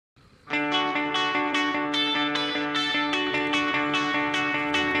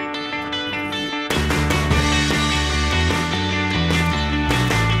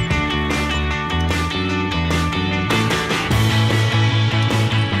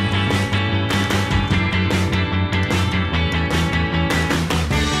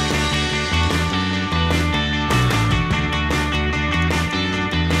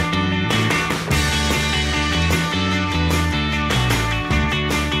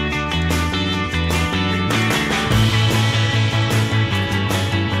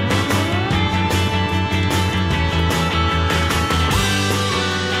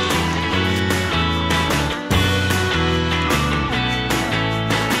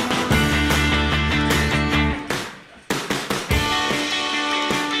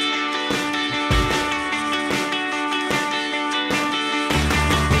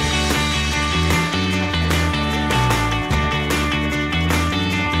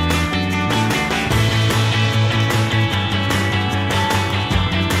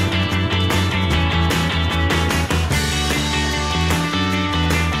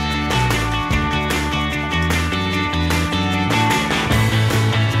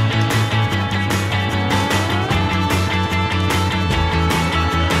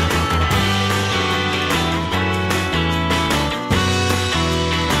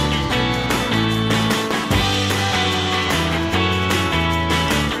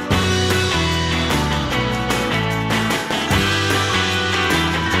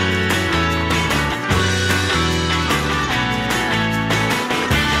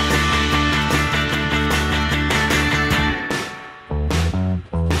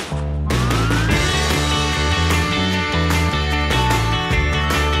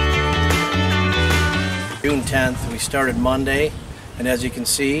10th. We started Monday, and as you can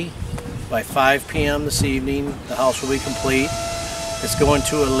see, by 5 p.m. this evening, the house will be complete. It's going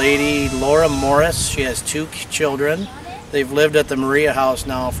to a lady, Laura Morris. She has 2 children. They've lived at the Maria house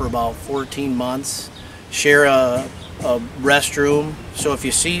now for about 14 months. Share a restroom. So if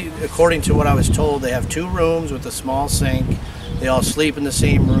you see, according to what I was told, they have 2 rooms with a small sink. They all sleep in the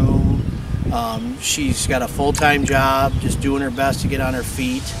same room. She's got a full-time job, just doing her best to get on her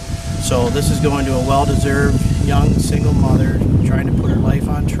feet. So this is going to a well-deserved young single mother trying to put her life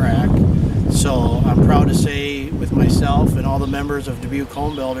on track. So I'm proud to say, with myself and all the members of Dubuque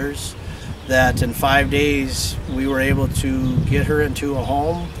Home Builders, that in 5 days we were able to get her into a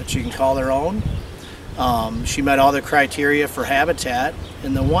home that she can call her own. She met all the criteria for habitat,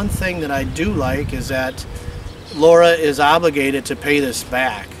 and the one thing that I do like is that Laura is obligated to pay this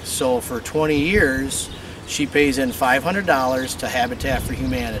back. So for 20 years she pays in $500 to Habitat for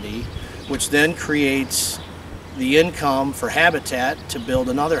Humanity, which then creates the income for Habitat to build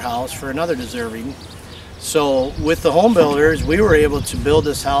another house for another deserving. So with the home builders, we were able to build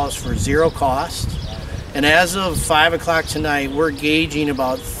this house for 0 cost, and as of 5 o'clock tonight, we're gauging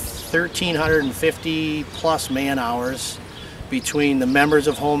about 1,350 plus man hours between the members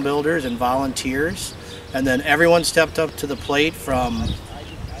of home builders and volunteers. And then everyone stepped up to the plate, from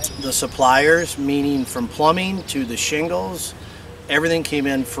the suppliers, meaning from plumbing to the shingles. Everything came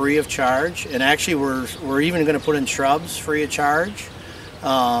in free of charge, and actually we're even going to put in shrubs free of charge.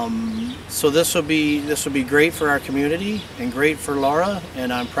 So this will be great for our community and great for Laura,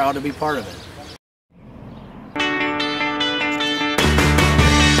 and I'm proud to be part of it.